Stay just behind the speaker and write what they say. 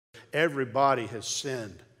Everybody has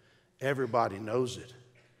sinned. Everybody knows it.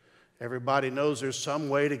 Everybody knows there's some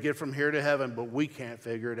way to get from here to heaven, but we can't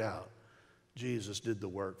figure it out. Jesus did the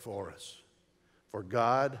work for us. For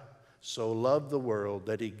God so loved the world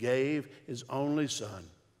that he gave his only Son,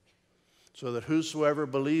 so that whosoever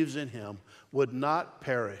believes in him would not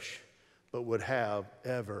perish, but would have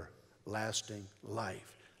everlasting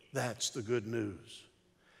life. That's the good news.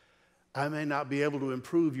 I may not be able to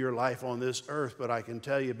improve your life on this earth, but I can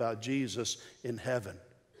tell you about Jesus in heaven.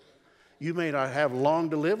 You may not have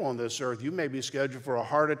long to live on this earth. You may be scheduled for a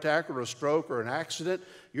heart attack or a stroke or an accident.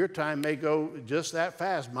 Your time may go just that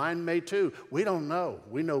fast. Mine may too. We don't know.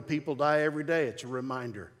 We know people die every day. It's a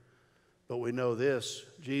reminder. But we know this.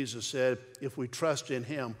 Jesus said, if we trust in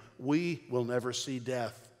him, we will never see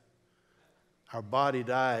death. Our body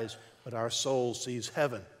dies, but our soul sees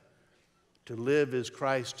heaven. To live is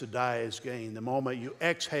Christ, to die is gain. The moment you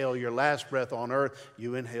exhale your last breath on earth,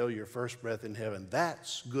 you inhale your first breath in heaven.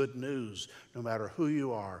 That's good news, no matter who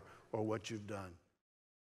you are or what you've done.